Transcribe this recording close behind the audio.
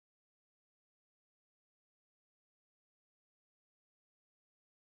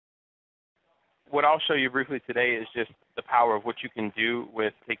what I'll show you briefly today is just the power of what you can do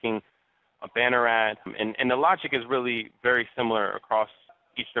with taking a banner ad. And the logic is really very similar across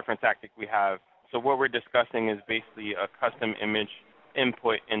each different tactic we have. So what we're discussing is basically a custom image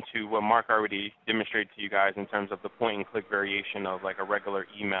input into what Mark already demonstrated to you guys in terms of the point-and-click variation of like a regular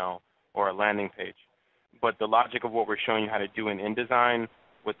email or a landing page. But the logic of what we're showing you how to do in InDesign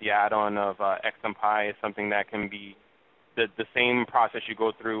with the add-on of XMPy is something that can be the same process you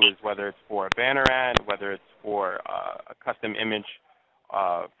go through is whether it's for a banner ad, whether it's for a custom image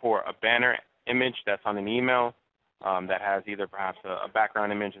for a banner image that's on an email that has either perhaps a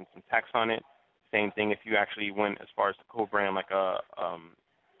background image and some text on it. Same thing if you actually went as far as to co-brand like a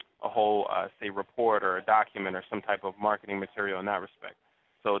whole, say, report or a document or some type of marketing material in that respect.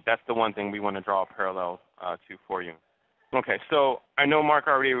 So that's the one thing we want to draw a parallel to for you. Okay, so I know Mark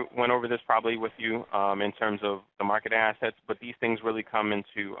already went over this probably with you in terms of the marketing assets, but these things really come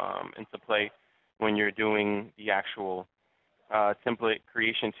into play when you're doing the actual template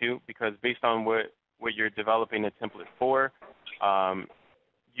creation too, because based on what you're developing a template for,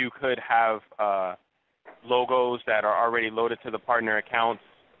 you could have logos that are already loaded to the partner accounts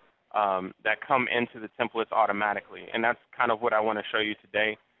that come into the templates automatically, and that's kind of what I want to show you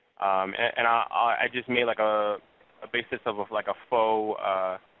today. And I just made like a basis of like a faux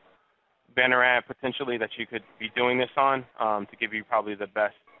banner ad potentially that you could be doing this on to give you probably the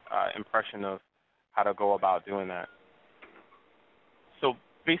best impression of how to go about doing that. So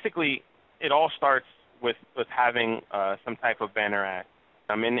basically, it all starts with having some type of banner ad.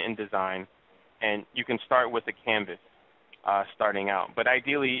 I'm in InDesign, and you can start with a canvas starting out. But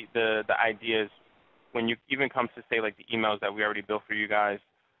ideally, the idea is when you even come to say like the emails that we already built for you guys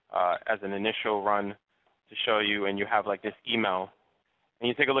as an initial run to show you, and you have like this email, and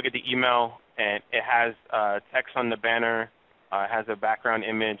you take a look at the email, and it has text on the banner, has a background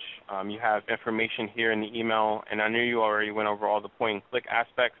image. You have information here in the email, and I knew you already went over all the point-and-click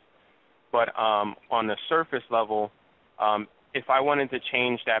aspects. But on the surface level, if I wanted to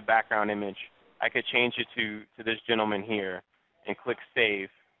change that background image, I could change it to this gentleman here and click Save.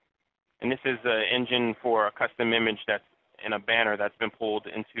 And this is the engine for a custom image that's in a banner that's been pulled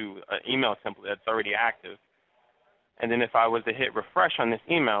into an email template that's already active. And then if I was to hit refresh on this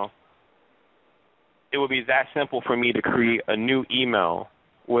email, it would be that simple for me to create a new email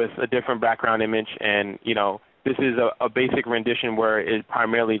with a different background image. And, you know, this is a basic rendition where it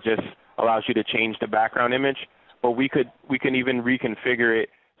primarily just allows you to change the background image, but we can even reconfigure it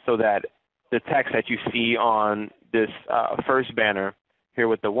so that the text that you see on this first banner here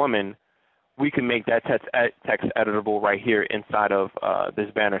with the woman, we can make that text editable right here inside of this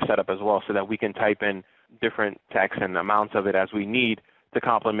banner setup as well, so that we can type in different text and amounts of it as we need to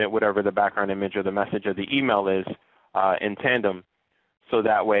complement whatever the background image or the message of the email is in tandem. So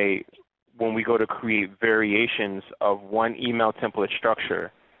that way, when we go to create variations of one email template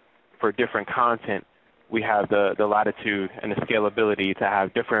structure for different content, we have the latitude and the scalability to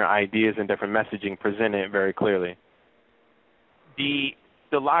have different ideas and different messaging presented very clearly.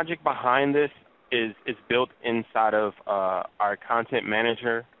 The logic behind this is built inside of our content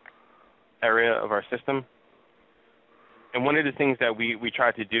manager area of our system. And one of the things that we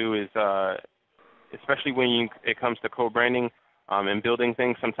try to do is, especially when it comes to co-branding and building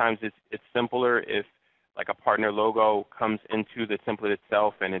things, sometimes it's simpler if like a partner logo comes into the template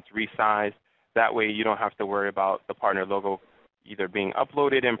itself and it's resized. That way you don't have to worry about the partner logo either being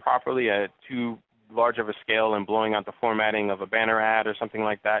uploaded improperly at too large of a scale and blowing out the formatting of a banner ad or something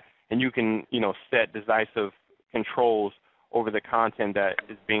like that. And you can, you know, set decisive controls over the content that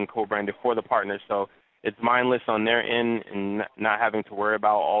is being co-branded for the partner. So it's mindless on their end and not having to worry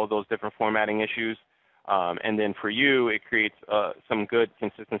about all those different formatting issues. And then for you, it creates some good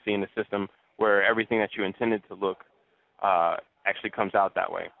consistency in the system where everything that you intended to look actually comes out that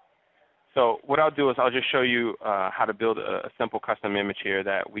way. So what I'll do is I'll just show you how to build a simple custom image here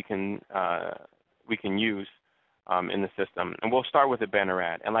that we can use in the system. And we'll start with a banner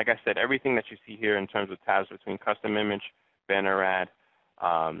ad. And like I said, everything that you see here in terms of tabs between custom image, banner ad,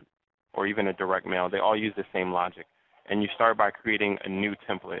 or even a direct mail, they all use the same logic. And you start by creating a new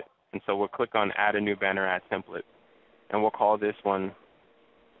template. And so we'll click on Add a New Banner Ad Template. And we'll call this one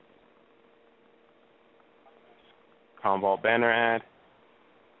Commvault Banner Ad.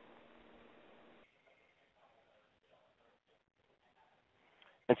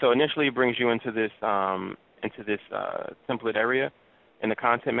 And so initially it brings you into this template area in the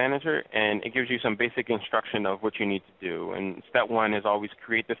Content Manager, and it gives you some basic instruction of what you need to do. And step one is always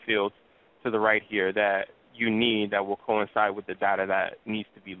create the fields to the right here that you need that will coincide with the data that needs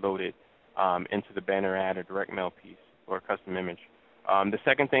to be loaded into the banner ad or direct mail piece or custom image. The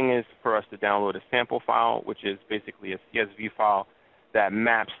second thing is for us to download a sample file, which is basically a CSV file that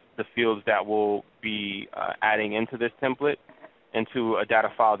maps the fields that we'll be adding into this template into a data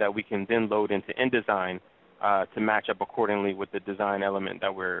file that we can then load into InDesign to match up accordingly with the design element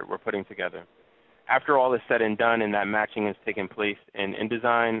that we're putting together. After all is said and done and that matching has taken place in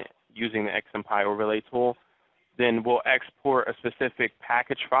InDesign using the XMPy overlay tool, then we'll export a specific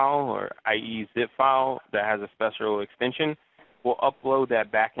package file, or i.e. zip file that has a special extension. We'll upload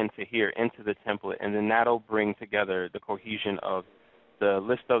that back into here, into the template, and then that'll bring together the cohesion of the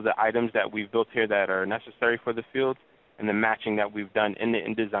list of the items that we've built here that are necessary for the fields and the matching that we've done in the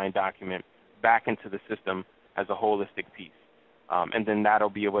InDesign document back into the system as a holistic piece. And then that'll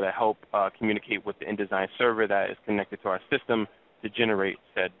be able to help communicate with the InDesign server that is connected to our system to generate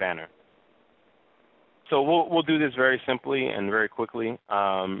said banner. So we'll do this very simply and very quickly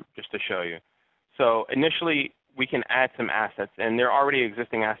just to show you. So initially, we can add some assets, and there are already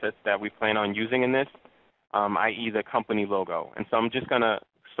existing assets that we plan on using in this, i.e. the company logo. And so I'm just going to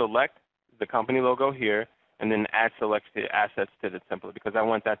select the company logo here and then add selected assets to the template because I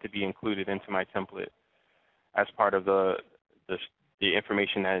want that to be included into my template as part of the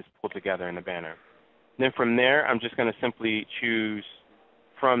information that is pulled together in the banner. Then from there, I'm just going to simply choose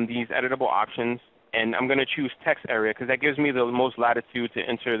from these editable options, and I'm going to choose text area because that gives me the most latitude to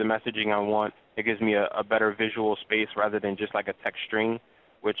enter the messaging I want. It gives me a better visual space rather than just like a text string,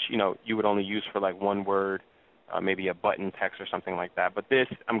 which you would only use for like one word, maybe a button text or something like that. But this,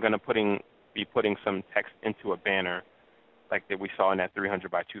 I'm going to be putting some text into a banner like that we saw in that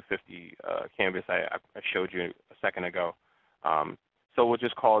 300 by 250 canvas I showed you a second ago. So we'll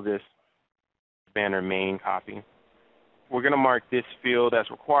just call this banner main copy. We're going to mark this field as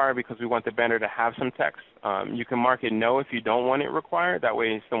required because we want the banner to have some text. You can mark it no if you don't want it required. That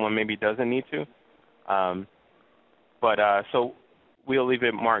way someone maybe doesn't need to. So we'll leave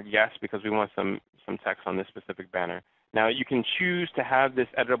it marked yes because we want some text on this specific banner. Now you can choose to have this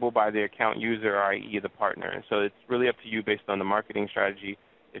editable by the account user, or i.e. the partner. And so it's really up to you based on the marketing strategy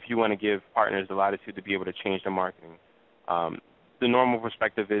if you want to give partners the latitude to be able to change the marketing. The normal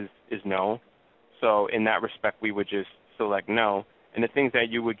perspective is no. So in that respect, we would just select no. And the things that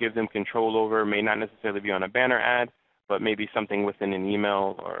you would give them control over may not necessarily be on a banner ad, but maybe something within an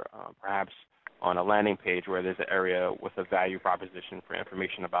email or perhaps on a landing page where there's an area with a value proposition for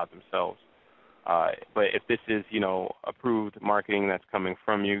information about themselves. But if this is, approved marketing that's coming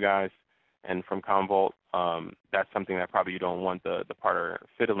from you guys and from Commvault, that's something that probably you don't want the partner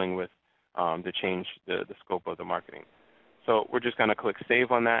fiddling with to change the scope of the marketing. So we're just going to click Save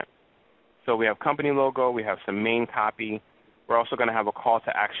on that. So we have company logo, we have some main copy. We're also going to have a call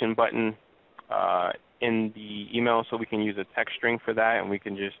to action button in the email, so we can use a text string for that, and we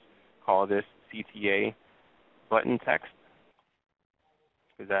can just call this CTA button text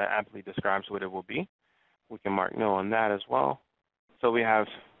because that aptly describes what it will be. We can mark no on that as well. So we have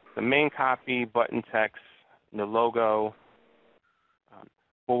the main copy, button text, the logo.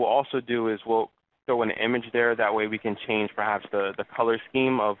 What we'll also do is we'll throw an image there. That way we can change perhaps the color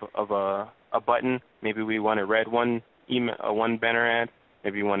scheme of a button. Maybe we want it red one banner ad.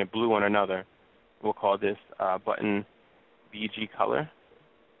 Maybe we want it blue on another. We'll call this button BG color.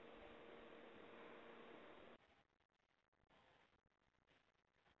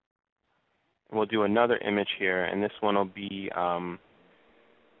 And we'll do another image here, and this one will be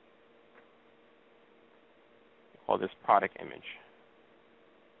call this product image.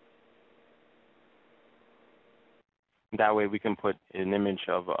 That way we can put an image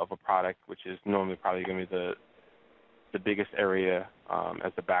of a product, which is normally probably going to be the biggest area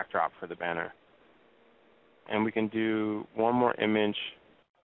as the backdrop for the banner. And we can do one more image,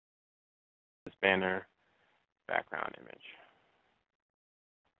 this banner background image.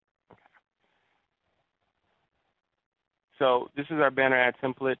 Okay. So this is our banner ad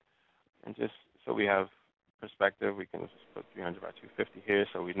template, and just so we have perspective, we can just put 300 by 250 here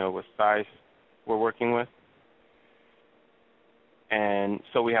so we know what size we're working with. And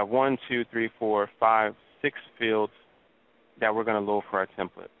so we have 1, 2, 3, 4, 5, 6 fields that we're going to load for our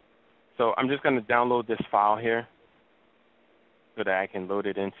template. So I'm just going to download this file here so that I can load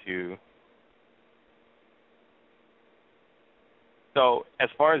it into. So as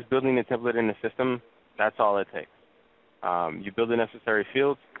far as building the template in the system, that's all it takes. You build the necessary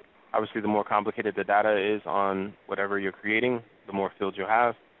fields. Obviously, the more complicated the data is on whatever you're creating, the more fields you'll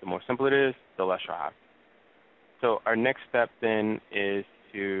have. The more simple it is, the less you'll have. So our next step then is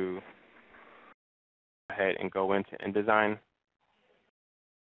to go ahead and go into InDesign.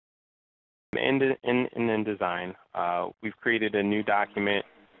 In InDesign, we've created a new document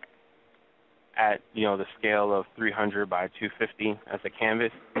at, the scale of 300 by 250 as a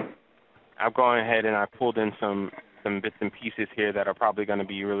canvas. I've gone ahead and I pulled in some bits and pieces here that are probably going to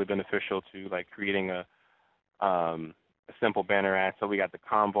be really beneficial to like creating a simple banner ad. So we got the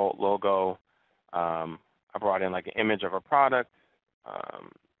Commvault logo. I brought in like an image of a product.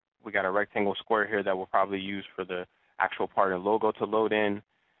 We got a rectangle square here that we'll probably use for the actual partner logo to load in,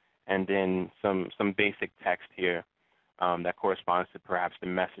 and then some basic text here that corresponds to perhaps the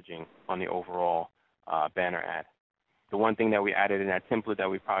messaging on the overall banner ad. The one thing that we added in that template that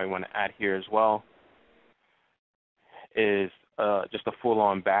we probably want to add here as well is just a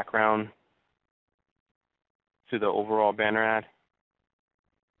full-on background to the overall banner ad.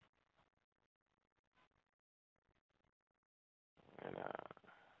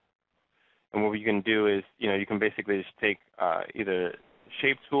 And what you can do is, you can basically just take either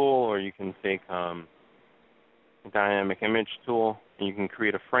shape tool, or you can take dynamic image tool, and you can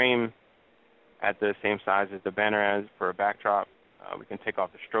create a frame at the same size as the banner as for a backdrop. We can take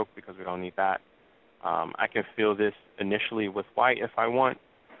off the stroke because we don't need that. I can fill this initially with white if I want,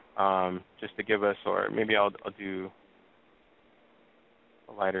 just to give us, or maybe I'll do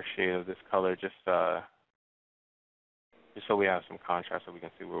a lighter shade of this color just so we have some contrast so we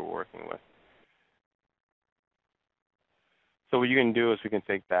can see what we're working with. So what you can do is we can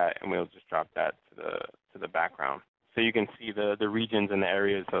take that and we'll just drop that to the background. So you can see the regions and the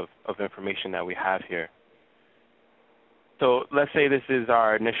areas of information that we have here. So let's say this is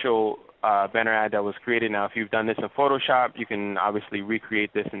our initial banner ad that was created. Now, if you've done this in Photoshop, you can obviously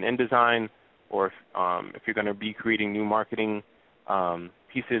recreate this in InDesign, or if you're going to be creating new marketing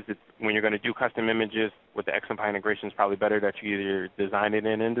pieces, when you're going to do custom images with the XMPy integration, it's probably better that you either design it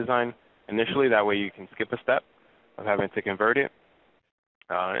in InDesign initially. That way you can skip a step of having to convert it.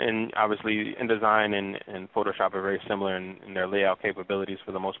 And obviously, InDesign and Photoshop are very similar in their layout capabilities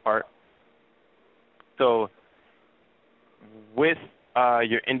for the most part. So with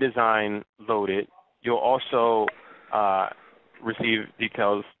your InDesign loaded, you'll also receive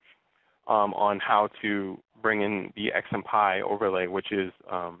details on how to bring in the XMPy overlay, which is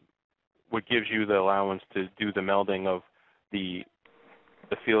what gives you the allowance to do the melding of the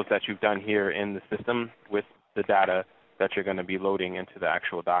fields that you've done here in the system with the data that you're going to be loading into the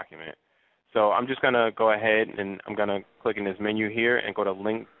actual document. So I'm just going to go ahead and I'm going to click in this menu here and go to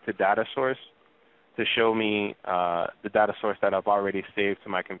link to data source to show me the data source that I've already saved to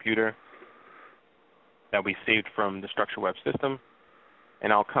my computer that we saved from the StructuredWeb system.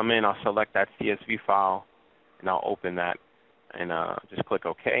 And I'll come in, I'll select that CSV file, and I'll open that and just click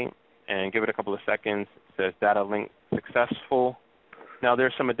OK and give it a couple of seconds. It says data link successful. Now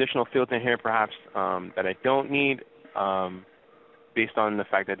there's some additional fields in here perhaps that I don't need based on the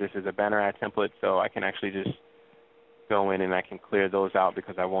fact that this is a banner ad template, so I can actually just go in and I can clear those out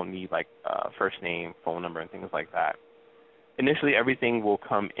because I won't need like first name, phone number, and things like that. Initially, everything will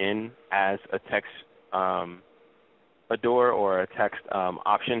come in as a text, a door or a text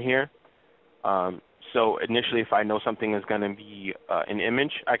option here. So initially, if I know something is going to be an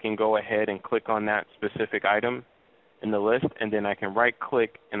image, I can go ahead and click on that specific item in the list, and then I can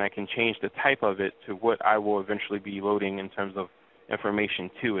right-click and I can change the type of it to what I will eventually be loading in terms of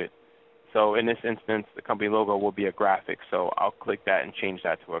information to it. So in this instance, the company logo will be a graphic, so I'll click that and change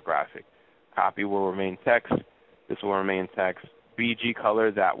that to a graphic. Copy will remain text. This will remain text. BG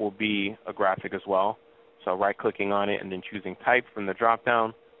color, that will be a graphic as well. So right-clicking on it and then choosing type from the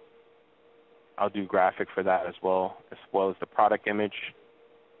drop-down. I'll do graphic for that as well as the product image,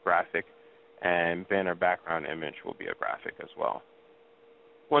 graphic, and banner background image will be a graphic as well.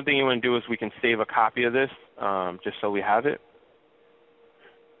 One thing you want to do is we can save a copy of this just so we have it.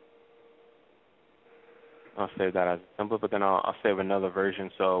 I'll save that as a template, but then I'll save another version.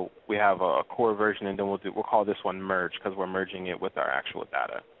 So we have a core version, and then we'll call this one merge because we're merging it with our actual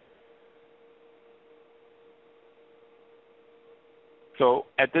data. So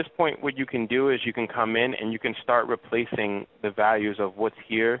at this point, what you can do is you can come in and you can start replacing the values of what's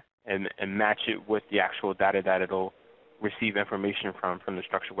here and match it with the actual data that it'll receive information from the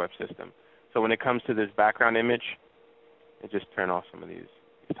StructuredWeb system. So when it comes to this background image, I just turn off some of these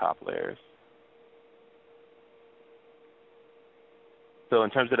top layers. So in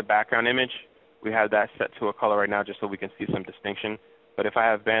terms of the background image, we have that set to a color right now just so we can see some distinction. But if I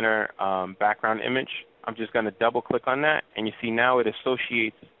have banner background image, I'm just going to double click on that, and you see now it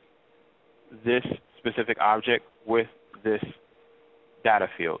associates this specific object with this data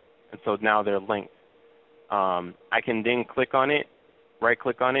field. And so now they're linked. I can then click on it, right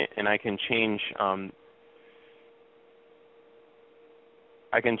click on it, and I can change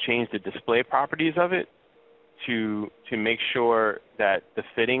the display properties of it to make sure that the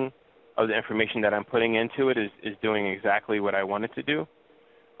fitting of the information that I'm putting into it is doing exactly what I want it to do.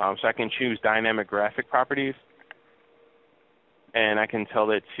 So I can choose dynamic graphic properties, and I can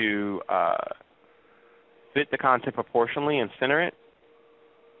tell it to fit the content proportionally and center it.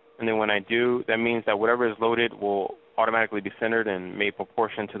 And then when I do, that means that whatever is loaded will automatically be centered and made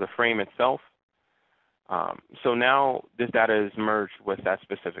proportion to the frame itself. So now this data is merged with that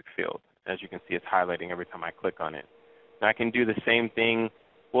specific field. As you can see, it's highlighting every time I click on it. And I can do the same thing.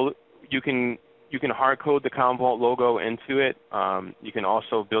 Well, you can hard code the Commvault logo into it. You can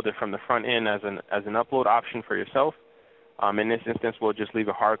also build it from the front end as an upload option for yourself. In this instance, we'll just leave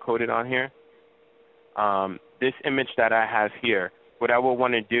it hard coded on here. This image that I have here, what I will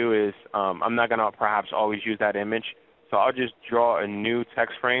want to do is I'm not going to perhaps always use that image, so I'll just draw a new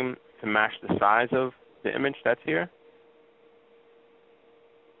text frame to match the size of the image that's here.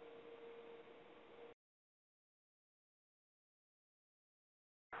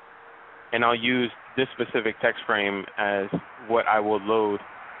 And I'll use this specific text frame as what I will load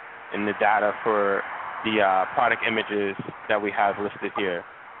in the data for the product images that we have listed here.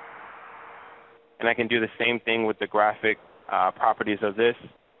 And I can do the same thing with the graphic properties of this.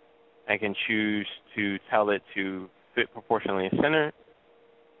 I can choose to tell it to fit proportionally in center.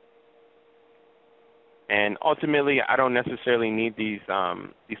 And ultimately, I don't necessarily need these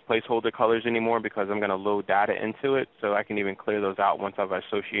placeholder colors anymore because I'm going to load data into it. So I can even clear those out once I've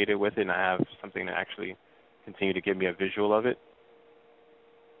associated with it and I have something to actually continue to give me a visual of it.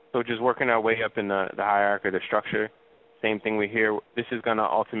 So just working our way up in the hierarchy of the structure. Same thing we hear. This is going to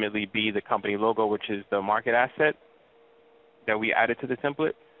ultimately be the company logo, which is the market asset that we added to the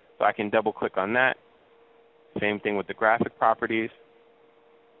template. So I can double click on that. Same thing with the graphic properties.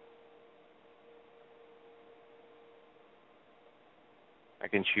 I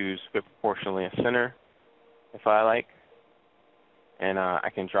can choose fit proportionally in center if I like. And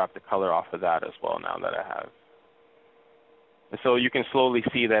I can drop the color off of that as well now that I have. And so you can slowly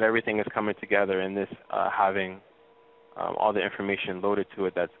see that everything is coming together in this having all the information loaded to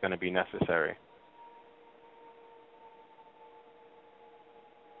it that's going to be necessary.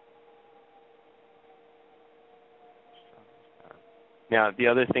 Now, the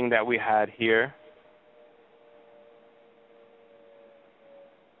other thing that we had here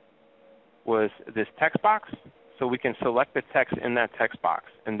was this text box. So we can select the text in that text box,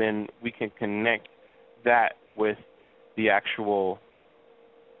 and then we can connect that with the actual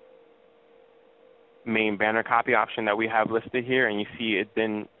main banner copy option that we have listed here, and you see it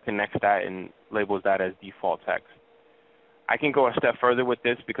then connects that and labels that as default text. I can go a step further with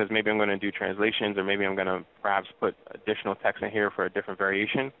this because maybe I'm going to do translations, or maybe I'm going to perhaps put additional text in here for a different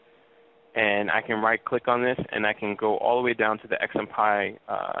variation. And I can right click on this, and I can go all the way down to the XMPy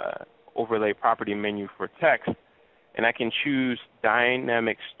overlay property menu for text, and I can choose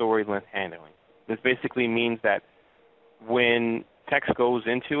dynamic story length handling. This basically means that when text goes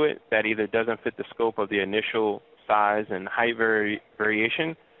into it that either doesn't fit the scope of the initial size and height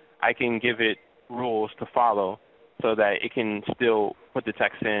variation, I can give it rules to follow so that it can still put the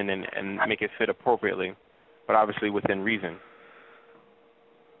text in and make it fit appropriately, but obviously within reason.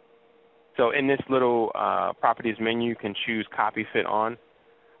 So in this little properties menu, you can choose copy fit on.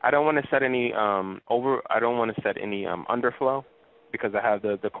 I don't want to set any underflow because I have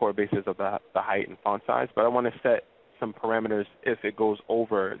the core basis of the height and font size, but I want to set some parameters if it goes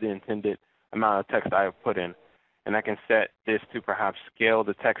over the intended amount of text I have put in. And I can set this to perhaps scale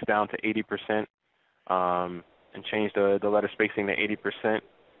the text down to 80% and change the letter spacing to 80%.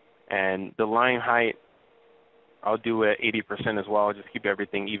 And the line height, I'll do at 80% as well, just keep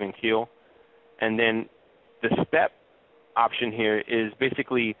everything even keel. And then the step option here is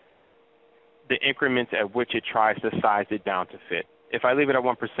basically the increments at which it tries to size it down to fit. If I leave it at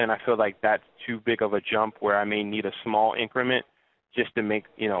 1%, I feel like that's too big of a jump where I may need a small increment just to make,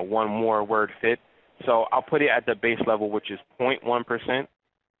 one more word fit. So I'll put it at the base level, which is 0.1%.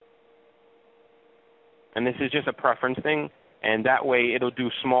 And this is just a preference thing, and that way it'll do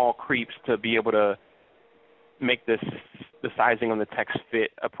small creeps to be able to make the sizing on the text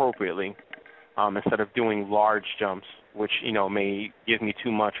fit appropriately instead of doing large jumps, which may give me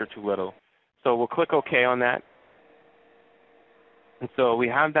too much or too little. So we'll click OK on that. And so we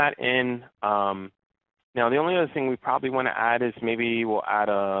have that in. Now the only other thing we probably want to add is maybe we'll add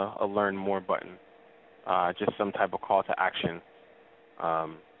a Learn More button, just some type of call to action.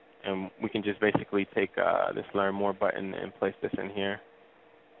 And we can just basically take this Learn More button and place this in here.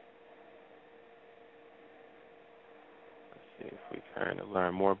 Let's see if we turn the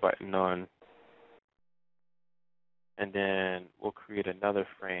Learn More button on. And then we'll create another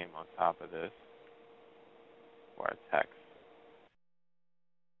frame on top of this for our text.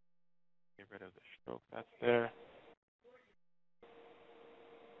 rid of the stroke that's there.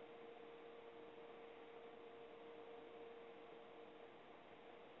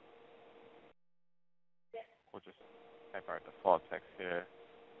 We'll just type our default text here.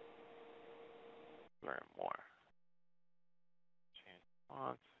 Learn more. Change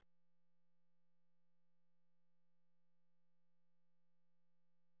font.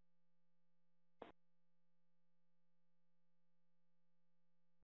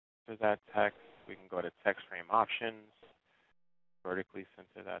 For that text, we can go to text frame options, vertically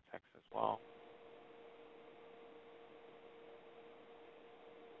center that text as well.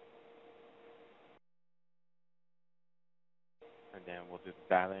 And then we'll do the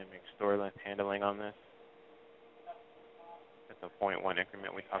dynamic story length handling on this at the 0.1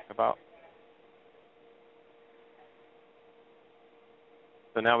 increment we talked about.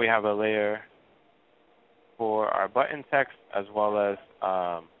 So now we have a layer for our button text as well as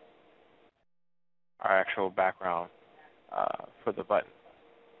our actual background for the button.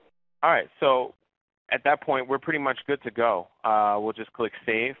 All right, so at that point, we're pretty much good to go. We'll just click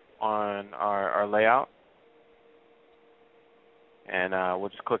Save on our layout. And we'll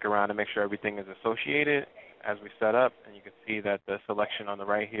just click around to make sure everything is associated as we set up. And you can see that the selection on the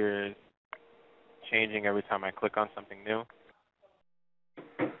right here is changing every time I click on something new.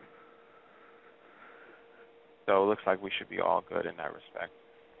 So it looks like we should be all good in that respect.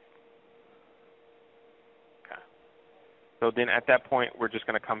 Okay. So then at that point, we're just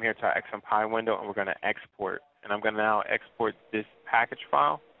going to come here to our XMPy window and we're going to export. And I'm going to now export this package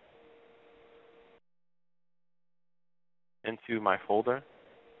file into my folder.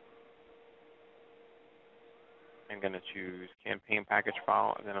 I'm going to choose campaign package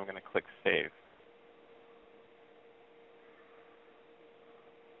file, and then I'm going to click Save.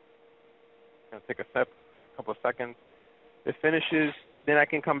 It's going to take a couple of seconds. It finishes. Then I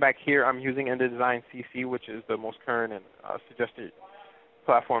can come back here. I'm using InDesign CC, which is the most current and suggested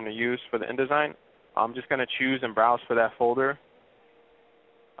platform to use for the InDesign. I'm just going to choose and browse for that folder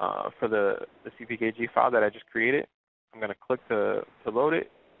for the CPKG file that I just created. I'm going to click to load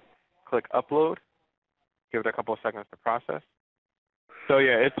it, click Upload, give it a couple of seconds to process. So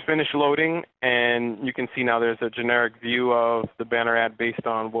yeah, it's finished loading, and you can see now there's a generic view of the banner ad based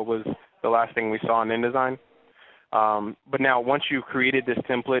on what was the last thing we saw in InDesign. But now once you've created this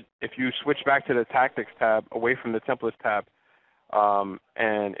template, if you switch back to the Tactics tab, away from the Templates tab,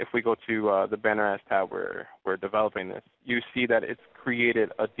 and if we go to the banner ads tab where we're developing this, you see that it's created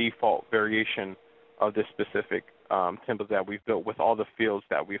a default variation of this specific template that we've built with all the fields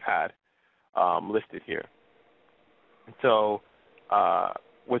that we've had listed here. So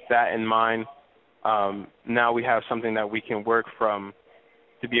with that in mind, now we have something that we can work from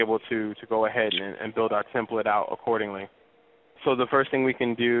to be able to go ahead and build our template out accordingly. So the first thing we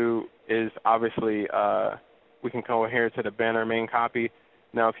can do is obviously we can go here to the banner main copy.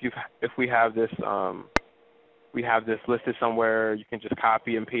 Now if we have this listed somewhere, you can just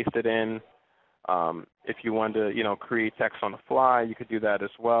copy and paste it in. If you want to, create text on the fly, you could do that as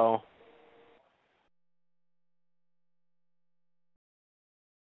well.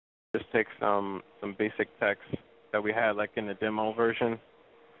 Just take some basic text that we had like in the demo version,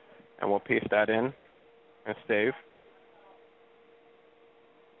 and we'll paste that in and save.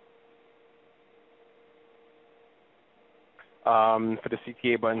 For the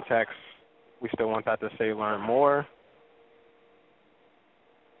CTA button text, we still want that to say Learn More.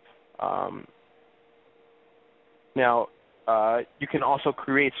 Now, you can also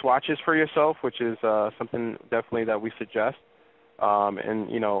create swatches for yourself, which is something definitely that we suggest.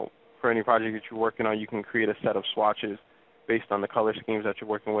 And, for any project that you're working on, you can create a set of swatches based on the color schemes that you're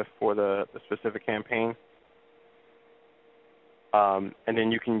working with for the specific campaign. And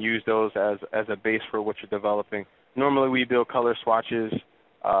then you can use those as a base for what you're developing. Normally, we build color swatches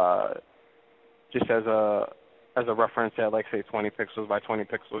just as a reference at, like, say, 20 pixels by 20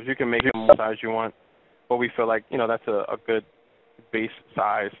 pixels. You can make it what size you want. But we feel like, that's a good base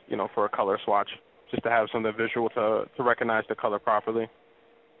size, for a color swatch, just to have some of the visual to recognize the color properly.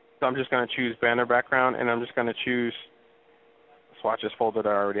 So I'm just going to choose banner background, and I'm just going to choose swatches folder that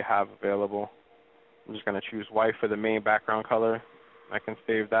I already have available. I'm just going to choose white for the main background color. I can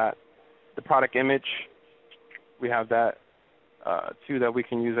save that. The product image, we have that too that we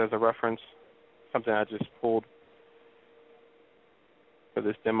can use as a reference, something I just pulled for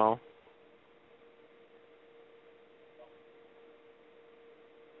this demo.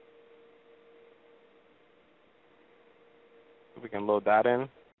 We can load that in.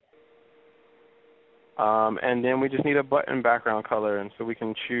 And then we just need a button background color, and so we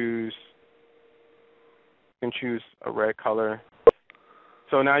can choose a red color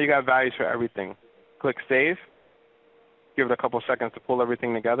So now you got values for everything. Click Save. Give it a couple seconds to pull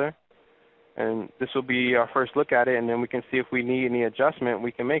everything together. And this will be our first look at it, and then we can see if we need any adjustment,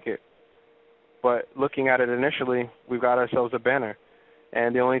 we can make it. But looking at it initially, we've got ourselves a banner.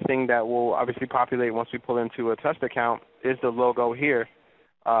 And the only thing that will obviously populate once we pull into a test account is the logo here.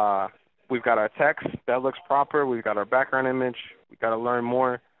 We've got our text that looks proper. We've got our background image. We've got to learn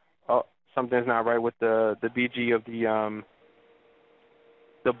more. Oh, something's not right with the BG of the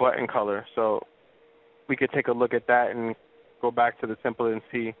button color. So we could take a look at that and go back to the template and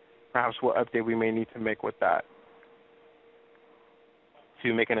see perhaps what update we may need to make with that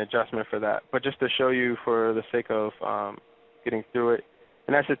to make an adjustment for that. But just to show you for the sake of getting through it.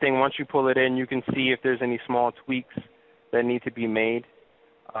 And that's the thing, once you pull it in, you can see if there's any small tweaks that need to be made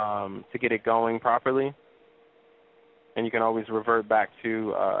to get it going properly. And you can always revert back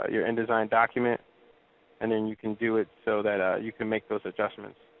to your InDesign document, and then you can do it so that you can make those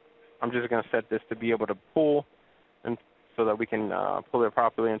adjustments. I'm just going to set this to be able to pull, and so that we can pull it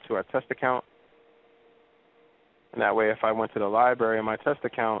properly into our test account. And that way, if I went to the library in my test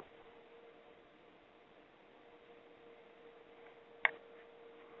account,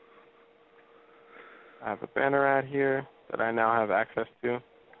 I have a banner ad here that I now have access to.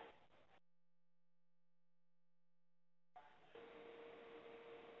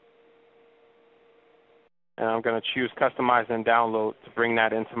 And I'm going to choose Customize and Download to bring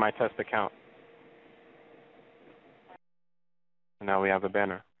that into my test account. And now we have a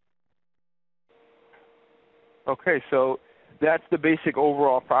banner. Okay, so that's the basic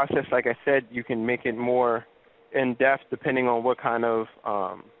overall process. Like I said, you can make it more in-depth depending on what kind of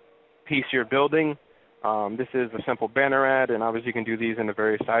piece you're building. This is a simple banner ad, and obviously you can do these in the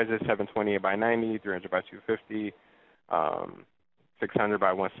various sizes, 728 by 90, 300 by 250, 600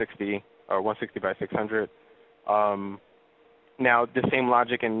 by 160, or 160 by 600. Now, the same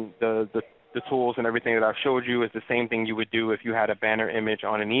logic and the tools and everything that I've showed you is the same thing you would do if you had a banner image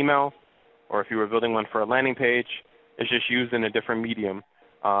on an email, or if you were building one for a landing page. It's just used in a different medium.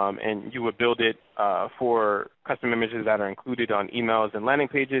 And you would build it for custom images that are included on emails and landing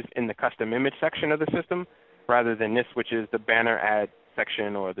pages in the custom image section of the system, rather than this, which is the banner ad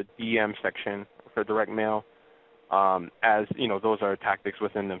section or the DM section for direct mail, as you know, those are tactics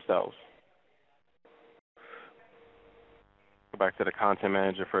within themselves. Go back to the content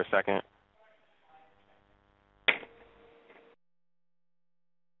manager for a second.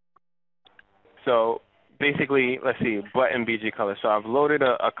 So basically, let's see, button BG color. So I've loaded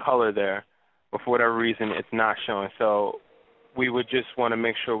a color there, but for whatever reason, it's not showing. So we would just want to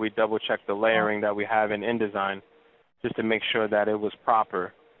make sure we double check the layering that we have in InDesign, just to make sure that it was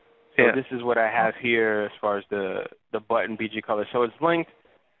proper. So this is what I have here as far as the button BG color. So it's linked.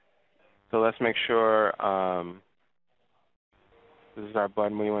 So let's make sure, this is our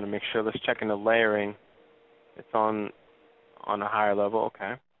button. We want to make sure, let's check in the layering. It's on a higher level,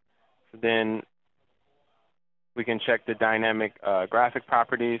 okay. So then we can check the dynamic graphic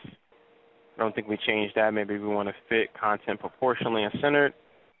properties. I don't think we changed that. Maybe we want to fit content proportionally and centered.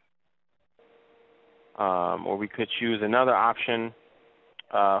 Or we could choose another option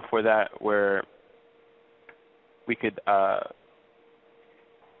for that, where we could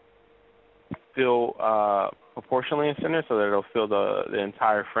fill proportionally and centered so that it'll fill the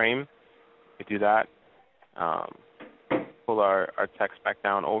entire frame. We could do that. Pull our text back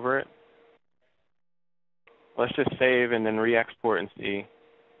down over it. Let's just save and then re-export and see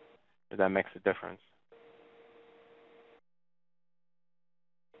if that makes a difference.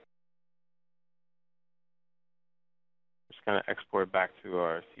 Just going to export back to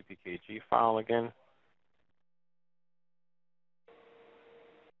our CPKG file again.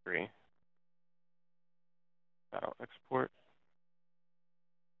 Free. That'll export.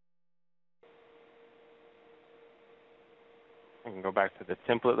 I can go back to the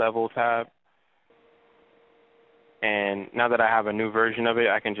template level tab. And now that I have a new version of it,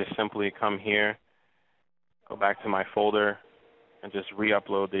 I can just simply come here, go back to my folder, and just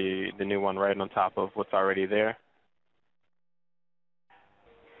re-upload the new one right on top of what's already there.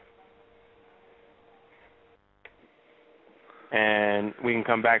 And we can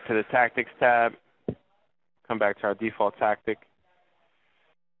come back to the Tactics tab, come back to our default tactic.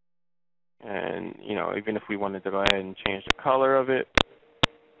 And, you know, even if we wanted to go ahead and change the color of it,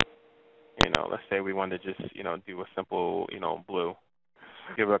 you know, let's say we wanted to just, you know, do a simple, you know, blue.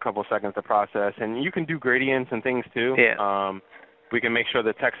 Give it a couple seconds to process. And you can do gradients and things too. Yeah. We can make sure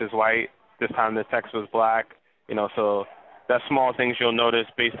the text is white. This time the text was black. You know, so that's small things you'll notice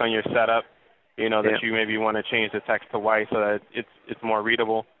based on your setup, you know, that you maybe want to change the text to white so that it's more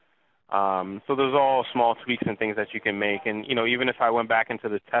readable. So there's all small tweaks and things that you can make. And, even if I went back into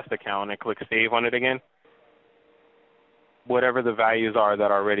the test account and click save on it again, whatever the values are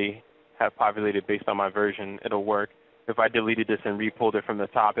that already have populated based on my version, it'll work. If I deleted this and re-pulled it from the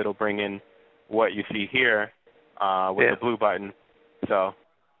top, it'll bring in what you see here with the blue button. So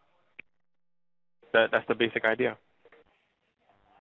that's the basic idea.